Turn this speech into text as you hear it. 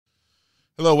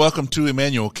Hello, welcome to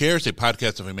Emmanuel Cares, a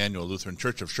podcast of Emmanuel Lutheran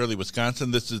Church of Shirley,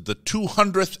 Wisconsin. This is the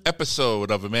 200th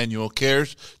episode of Emmanuel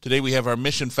Cares. Today we have our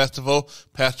Mission Festival.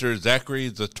 Pastor Zach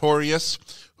Satorius,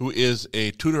 who is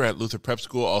a tutor at Luther Preparatory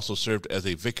School, also served as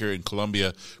a vicar in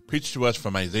Columbia, preached to us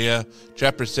from Isaiah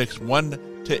chapter 6,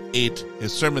 1-8.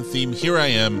 His sermon theme, Here I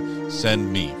Am,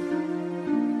 Send Me.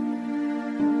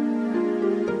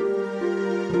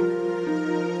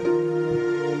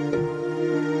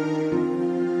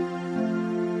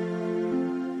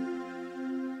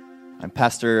 I'm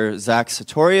Pastor Zach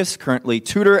Satorius, currently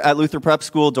tutor at Luther Preparatory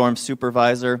School, dorm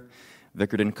supervisor,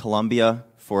 vicared in Columbia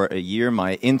for a year,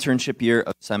 my internship year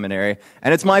of seminary.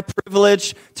 And it's my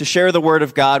privilege to share the Word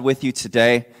of God with you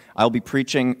today. I'll be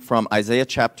preaching from Isaiah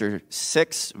chapter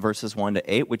 6, verses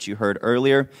 1-8, which you heard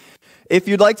earlier. If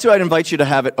you'd like to, I'd invite you to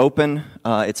have it open.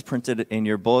 It's printed in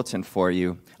your bulletin for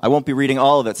you. I won't be reading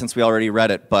all of it since we already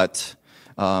read it, but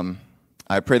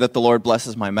I pray that the Lord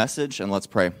blesses my message, and let's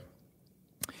pray.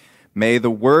 May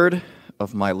the word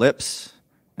of my lips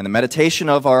and the meditation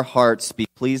of our hearts be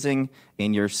pleasing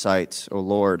in your sight, O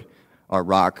Lord, our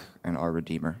rock and our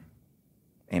Redeemer.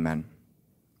 Amen.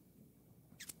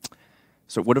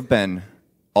 So it would have been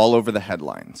all over the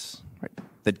headlines, right?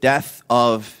 The death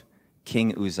of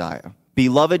King Uzziah,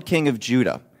 beloved king of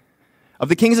Judah. Of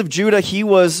the kings of Judah, he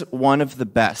was one of the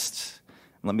best.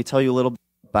 Let me tell you a little bit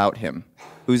about him.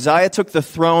 Uzziah took the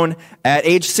throne at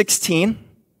age 16.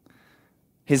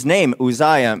 His name,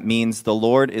 Uzziah, means the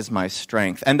Lord is my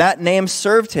strength, and that name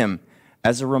served him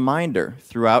as a reminder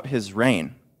throughout his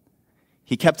reign.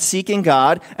 He kept seeking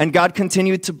God, and God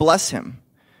continued to bless him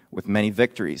with many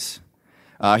victories.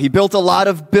 He built a lot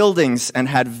of buildings and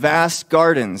had vast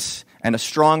gardens and a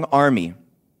strong army.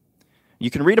 You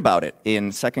can read about it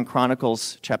in 2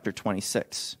 Chronicles chapter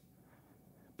 26.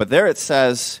 But there it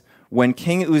says, when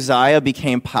King Uzziah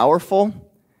became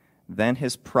powerful, then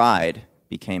his pride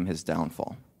became his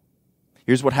downfall.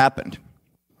 Here's what happened.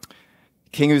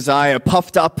 King Uzziah,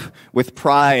 puffed up with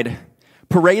pride,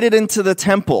 paraded into the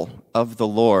temple of the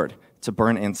Lord to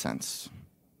burn incense.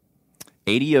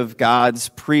 80 of God's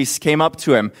priests came up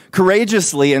to him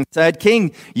courageously and said,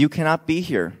 King, you cannot be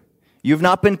here. You have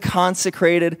not been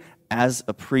consecrated as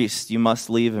a priest. You must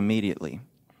leave immediately.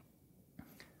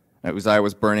 Now, Uzziah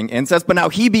was burning incense, but now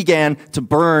he began to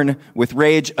burn with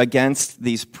rage against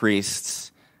these priests.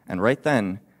 And right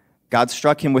then, God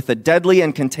struck him with a deadly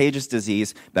and contagious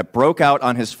disease that broke out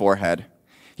on his forehead.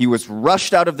 He was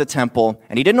rushed out of the temple,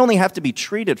 and he didn't only have to be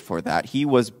treated for that. He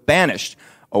was banished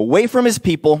away from his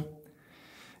people,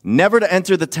 never to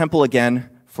enter the temple again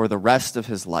for the rest of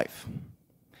his life,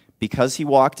 because he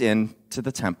walked into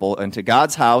the temple, into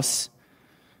God's house,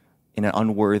 in an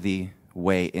unworthy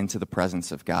way into the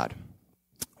presence of God.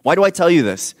 Why do I tell you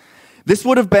this? This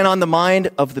would have been on the mind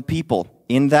of the people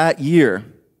in that year,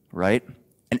 right?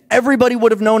 And everybody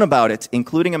would have known about it,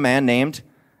 including a man named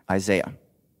Isaiah.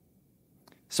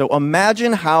 So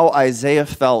imagine how Isaiah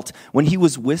felt when he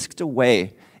was whisked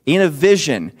away in a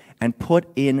vision and put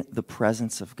in the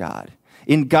presence of God,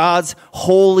 in God's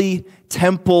holy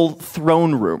temple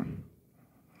throne room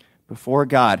before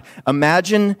God.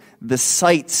 Imagine the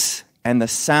sights and the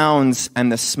sounds and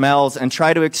the smells and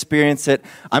try to experience it.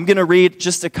 I'm going to read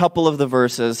just a couple of the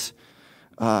verses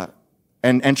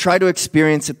and try to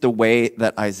experience it the way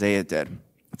that Isaiah did.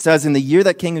 It says, in the year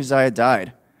that King Uzziah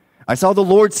died, I saw the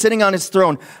Lord sitting on his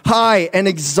throne, high and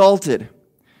exalted.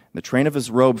 The train of his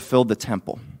robe filled the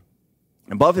temple.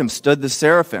 Above him stood the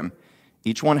seraphim.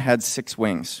 Each one had 6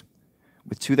 wings.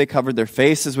 With 2 they covered their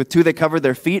faces, with 2 they covered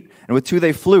their feet, and with 2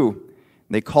 they flew.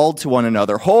 They called to one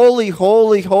another, Holy,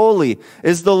 holy, holy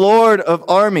is the Lord of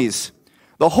armies.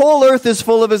 The whole earth is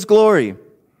full of his glory.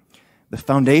 The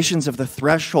foundations of the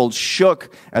threshold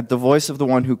shook at the voice of the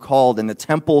one who called, and the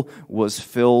temple was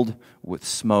filled with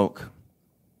smoke.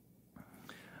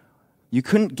 You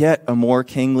couldn't get a more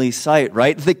kingly sight,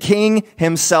 right? The king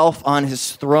himself on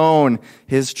his throne,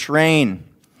 his train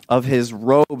of his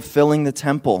robe filling the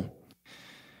temple.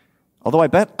 Although I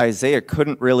bet Isaiah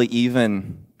couldn't really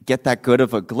even get that good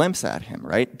of a glimpse at him,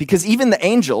 right? Because even the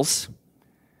angels,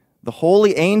 the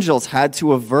holy angels, had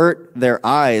to avert their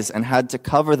eyes and had to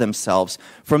cover themselves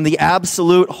from the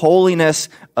absolute holiness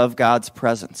of God's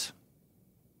presence.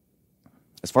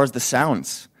 As far as the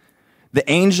sounds, the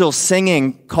angels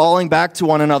singing, calling back to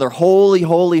one another, Holy,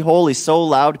 holy, holy, so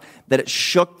loud that it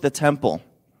shook the temple.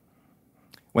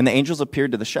 When the angels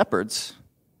appeared to the shepherds,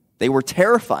 they were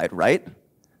terrified, right?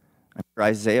 I'm sure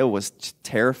Isaiah was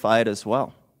terrified as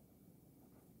well.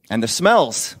 And the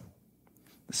smells,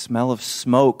 the smell of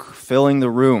smoke filling the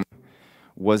room.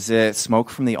 Was it smoke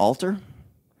from the altar?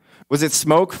 Was it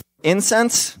smoke from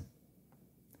incense?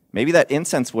 Maybe that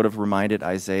incense would have reminded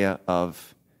Isaiah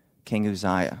of King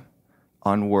Uzziah,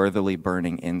 unworthily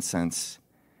burning incense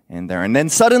in there. And then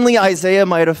suddenly Isaiah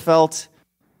might have felt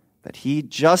that he,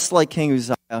 just like King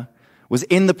Uzziah, was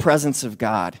in the presence of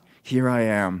God. Here I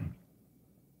am,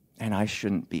 and I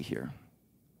shouldn't be here.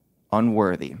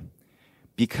 Unworthy.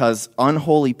 Because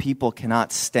unholy people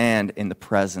cannot stand in the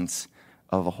presence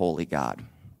of a holy God.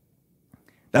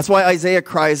 That's why Isaiah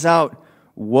cries out,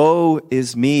 "Woe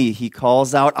is me," he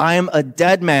calls out, "I am a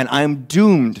dead man, I am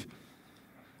doomed.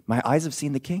 My eyes have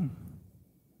seen the King."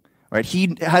 Right?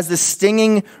 He has this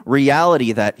stinging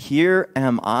reality that here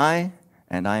am I,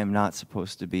 and I am not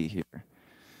supposed to be here.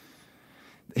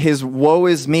 His woe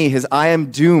is me, his I am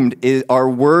doomed are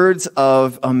words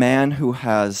of a man who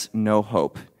has no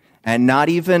hope. And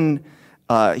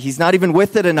he's not even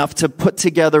with it enough to put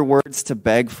together words to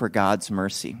beg for God's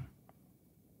mercy.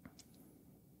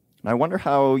 And I wonder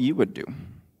how you would do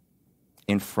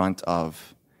in front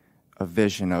of a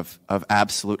vision of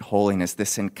absolute holiness,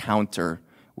 this encounter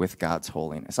with God's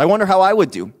holiness. I wonder how I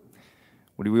would do.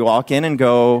 Would we walk in and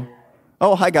go,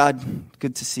 "Oh, hi, God,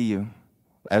 good to see you,"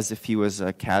 as if he was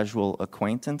a casual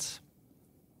acquaintance?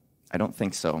 I don't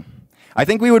think so. I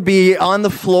think we would be on the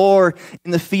floor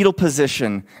in the fetal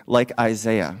position like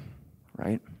Isaiah,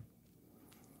 right?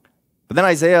 But then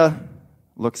Isaiah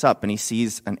looks up and he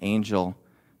sees an angel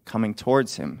coming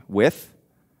towards him with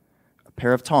a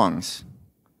pair of tongs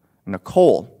and a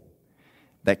coal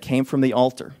that came from the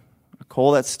altar, a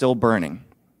coal that's still burning.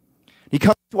 He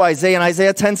comes to Isaiah, and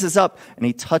Isaiah tenses up, and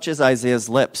he touches Isaiah's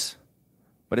lips.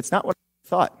 But it's not what I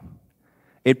thought.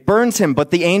 It burns him,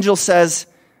 but the angel says,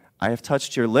 "I have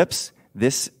touched your lips.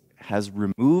 This has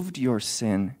removed your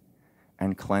sin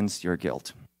and cleansed your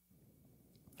guilt."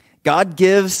 God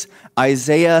gives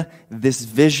Isaiah this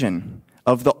vision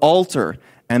of the altar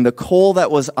and the coal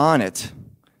that was on it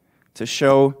to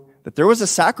show that there was a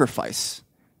sacrifice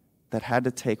that had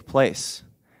to take place.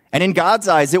 And in God's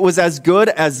eyes, it was as good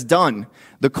as done.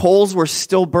 The coals were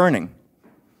still burning.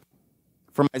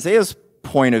 From Isaiah's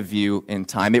point of view in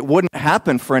time, it wouldn't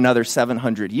happen for another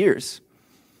 700 years.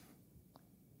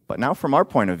 But now from our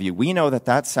point of view, we know that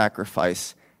that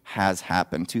sacrifice has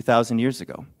happened 2,000 years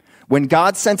ago. When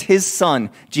God sent his Son,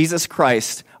 Jesus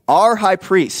Christ, our high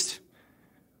priest,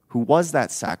 who was that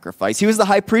sacrifice. He was the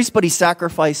high priest, but he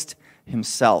sacrificed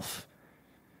himself.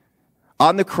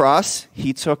 On the cross,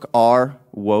 he took our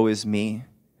woe is me.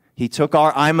 He took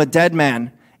our I'm a dead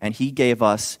man, and he gave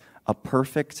us a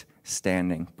perfect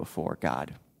standing before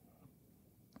God.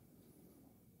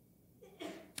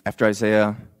 After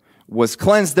Isaiah was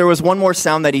cleansed, there was one more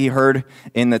sound that he heard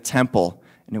in the temple,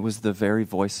 and it was the very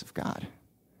voice of God.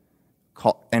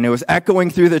 And it was echoing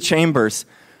through the chambers,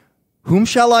 "Whom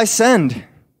shall I send?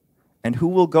 And who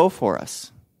will go for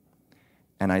us?"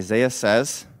 And Isaiah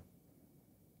says,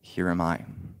 "Here am I.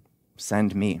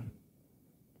 Send me."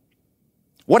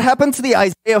 What happened to the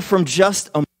Isaiah from just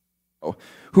a moment ago,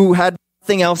 who had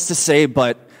nothing else to say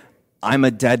but, "I'm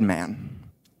a dead man"?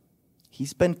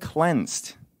 He's been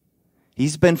cleansed.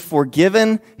 He's been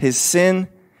forgiven, his sin,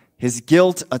 his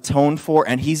guilt atoned for,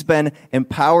 and he's been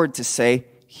empowered to say,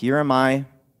 "Here am I,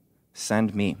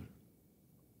 send me."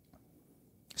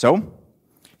 So,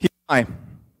 here am I.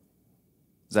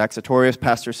 Zach Satorius,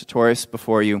 Pastor Satorius,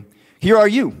 before you. Here are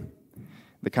you,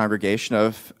 the congregation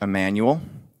of Emmanuel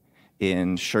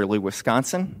in Shirley,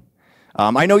 Wisconsin.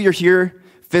 I know you're here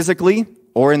physically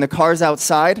or in the cars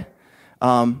outside,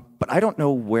 but I don't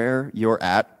know where you're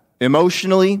at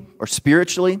emotionally or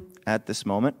spiritually at this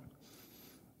moment.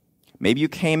 Maybe you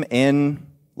came in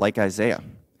like Isaiah,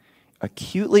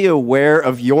 acutely aware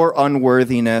of your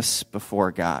unworthiness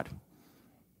before God.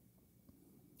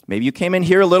 Maybe you came in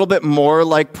here a little bit more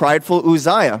like prideful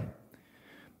Uzziah.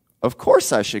 Of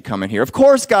course I should come in here. Of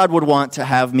course God would want to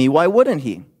have me. Why wouldn't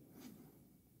he?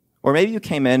 Or maybe you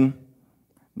came in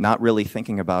not really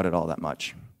thinking about it all that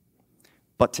much.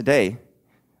 But today,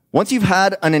 once you've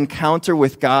had an encounter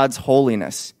with God's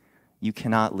holiness, you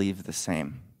cannot leave the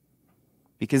same.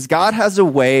 Because God has a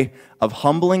way of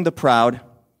humbling the proud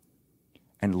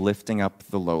and lifting up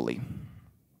the lowly.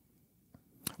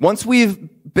 Once we've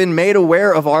been made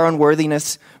aware of our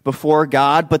unworthiness before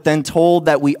God, but then told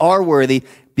that we are worthy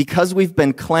because we've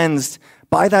been cleansed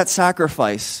by that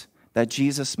sacrifice that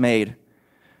Jesus made,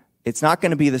 it's not going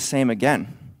to be the same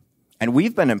again. And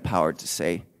we've been empowered to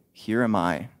say, "Here am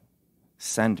I,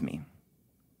 send me."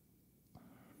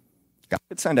 God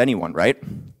could send anyone, right?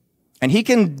 And he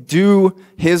can do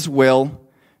his will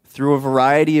through a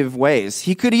variety of ways.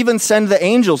 He could even send the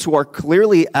angels who are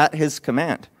clearly at his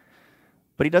command.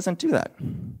 But he doesn't do that.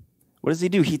 What does he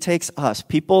do? He takes us,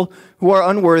 people who are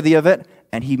unworthy of it,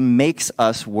 and he makes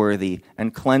us worthy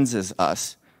and cleanses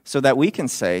us so that we can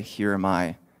say, "Here am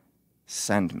I,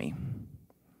 send me."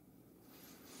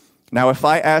 Now, if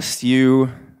I asked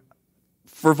you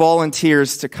for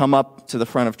volunteers to come up to the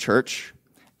front of church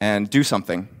and do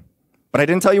something, but I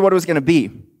didn't tell you what it was going to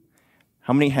be,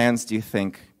 how many hands do you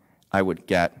think I would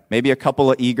get? Maybe a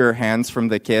couple of eager hands from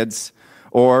the kids,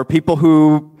 or people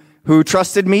who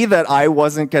trusted me that I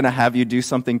wasn't going to have you do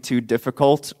something too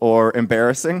difficult or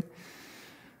embarrassing.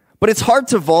 But it's hard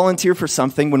to volunteer for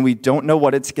something when we don't know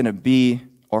what it's going to be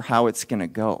or how it's going to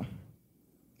go.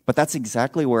 But that's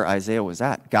exactly where Isaiah was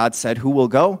at. God said, "Who will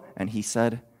go?" And he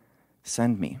said,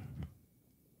 "Send me."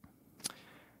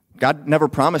 God never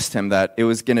promised him that it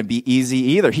was going to be easy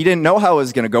either. He didn't know how it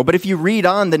was going to go. But if you read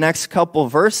on the next couple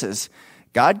verses,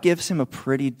 God gives him a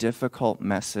pretty difficult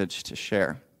message to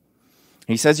share.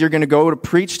 He says, "You're going to go to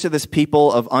preach to this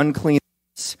people of unclean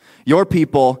lips, your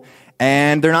people,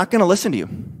 and they're not going to listen to you.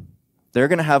 They're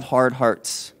going to have hard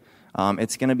hearts.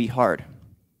 It's going to be hard."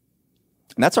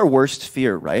 And that's our worst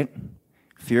fear, right?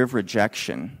 Fear of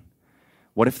rejection.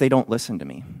 What if they don't listen to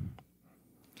me?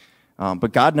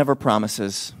 But God never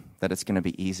promises that it's going to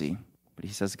be easy. But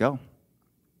he says, go.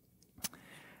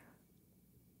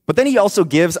 But then he also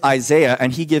gives Isaiah,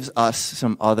 and he gives us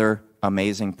some other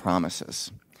amazing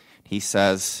promises. He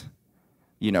says,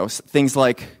 things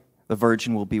like, "The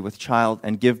virgin will be with child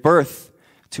and give birth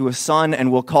to a son,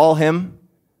 and will call him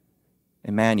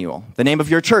Emmanuel," the name of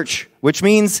your church, which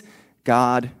means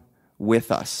God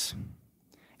with us.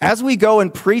 As we go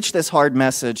and preach this hard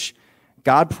message,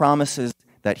 God promises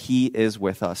that he is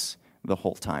with us the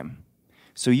whole time.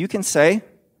 So you can say,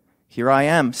 "Here I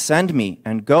am, send me,"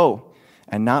 and go,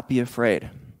 and not be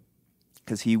afraid,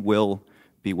 because he will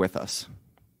be with us.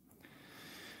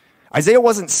 Isaiah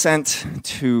wasn't sent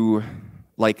to,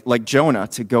 like Jonah,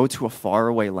 to go to a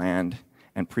faraway land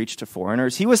and preach to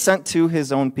foreigners. He was sent to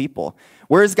his own people.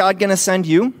 Where is God going to send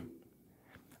you?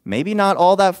 Maybe not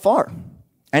all that far.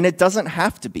 And it doesn't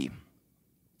have to be.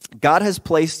 God has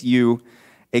placed you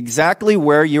exactly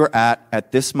where you're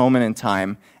at this moment in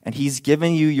time, and he's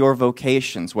given you your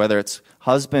vocations, whether it's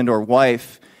husband or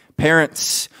wife,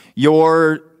 parents,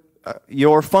 your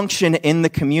function in the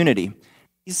community.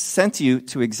 He's sent you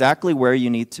to exactly where you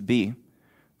need to be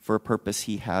for a purpose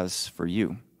he has for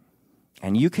you.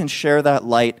 And you can share that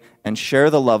light and share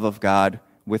the love of God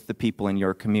with the people in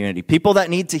your community, people that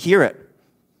need to hear it.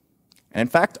 And in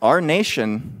fact, our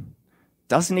nation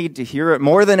does need to hear it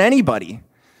more than anybody.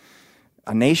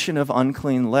 A nation of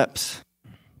unclean lips.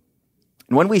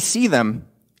 And when we see them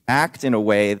act in a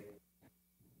way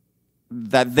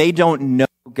that they don't know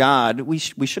God, we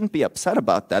shouldn't be upset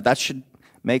about that. That should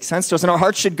make sense to us. And our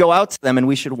hearts should go out to them, and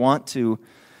we should want to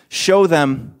show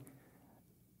them,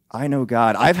 "I know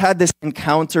God. I've had this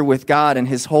encounter with God and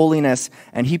his holiness,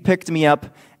 and he picked me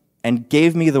up and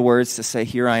gave me the words to say,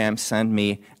 'Here I am, send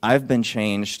me.' I've been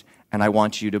changed, and I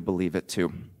want you to believe it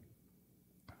too."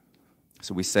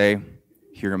 So we say,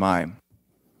 "Here am I."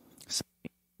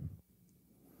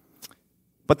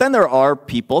 But then there are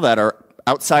people that are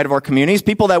outside of our communities,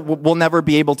 people that we'll never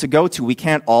be able to go to. We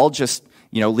can't all just,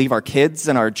 leave our kids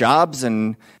and our jobs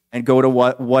and go to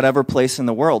whatever place in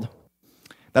the world.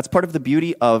 That's part of the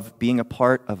beauty of being a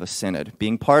part of a synod,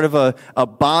 being part of a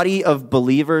body of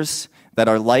believers that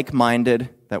are like-minded,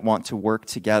 that want to work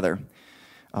together.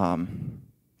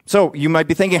 So you might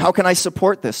be thinking, how can I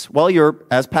support this? Well,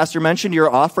 as Pastor mentioned, your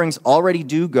offerings already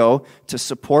do go to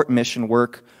support mission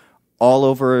work all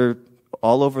over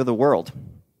the world.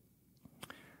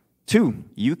 2,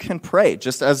 you can pray,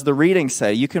 just as the readings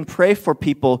say. You can pray for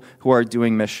people who are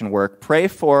doing mission work. Pray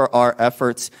for our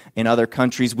efforts in other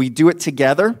countries. We do it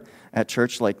together at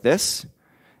church like this.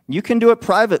 You can do it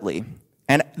privately.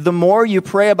 And the more you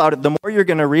pray about it, the more you're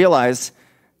going to realize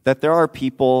that there are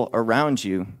people around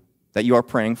you that you are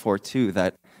praying for too,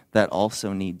 that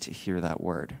also need to hear that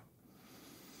word.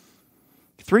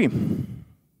 3,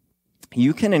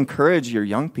 you can encourage your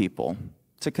young people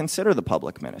to consider the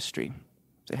public ministry.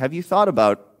 So have you thought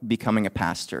about becoming a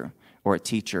pastor or a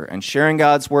teacher and sharing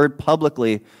God's word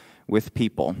publicly with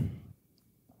people?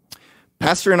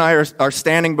 Pastor and I are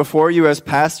standing before you as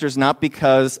pastors not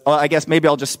because, I guess maybe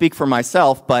I'll just speak for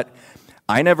myself, but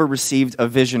I never received a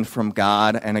vision from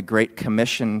God and a great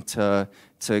commission to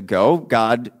go.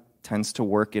 God tends to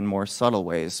work in more subtle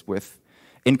ways with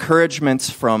encouragements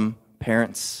from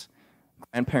parents,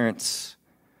 grandparents,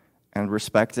 and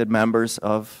respected members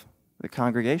of the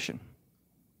congregation.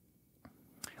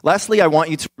 Lastly, I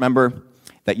want you to remember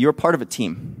that you're part of a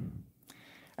team.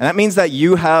 And that means that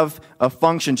you have a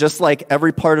function, just like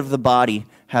every part of the body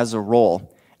has a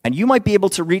role. And you might be able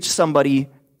to reach somebody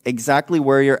exactly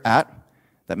where you're at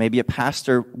that maybe a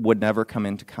pastor would never come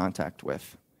into contact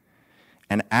with.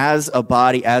 And as a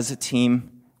body, as a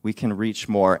team, we can reach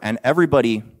more. And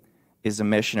everybody is a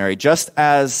missionary, just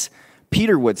as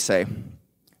Peter would say,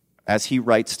 as he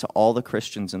writes to all the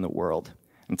Christians in the world.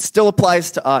 And it still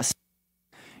applies to us.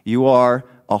 You are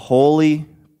a holy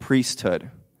priesthood,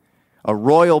 a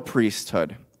royal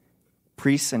priesthood,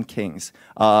 priests and kings,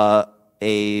 holy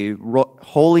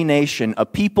nation, a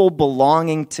people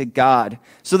belonging to God,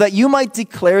 so that you might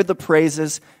declare the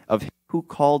praises of him who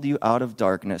called you out of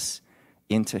darkness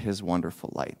into his wonderful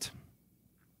light.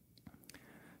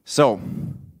 So,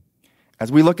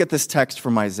 as we look at this text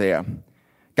from Isaiah,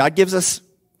 God gives us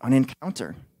an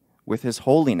encounter with his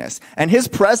holiness, and his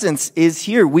presence is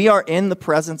here. We are in the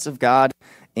presence of God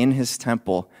in his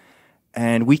temple,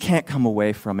 and we can't come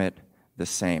away from it the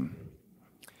same.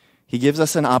 He gives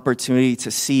us an opportunity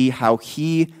to see how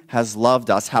he has loved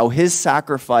us, how his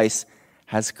sacrifice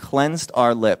has cleansed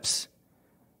our lips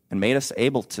and made us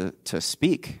able to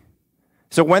speak.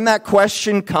 So when that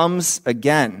question comes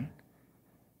again,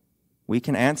 we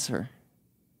can answer,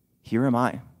 "Here am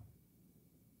I.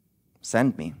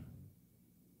 Send me."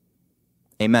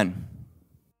 Amen.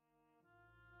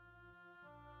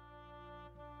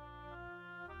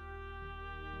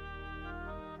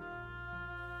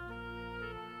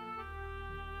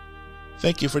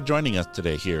 Thank you for joining us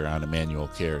today here on Emmanuel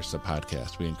Cares, the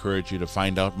podcast. We encourage you to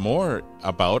find out more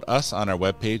about us on our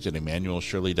webpage at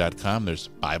emmanuelshirley.com. There's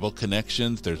Bible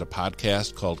connections. There's a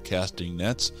podcast called Casting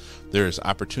Nets. There's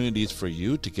opportunities for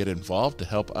you to get involved to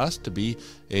help us to be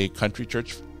a country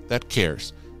church that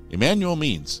cares. Emmanuel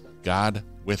means God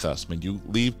with us. When you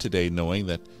leave today knowing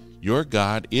that your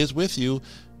God is with you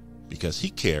because he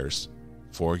cares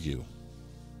for you.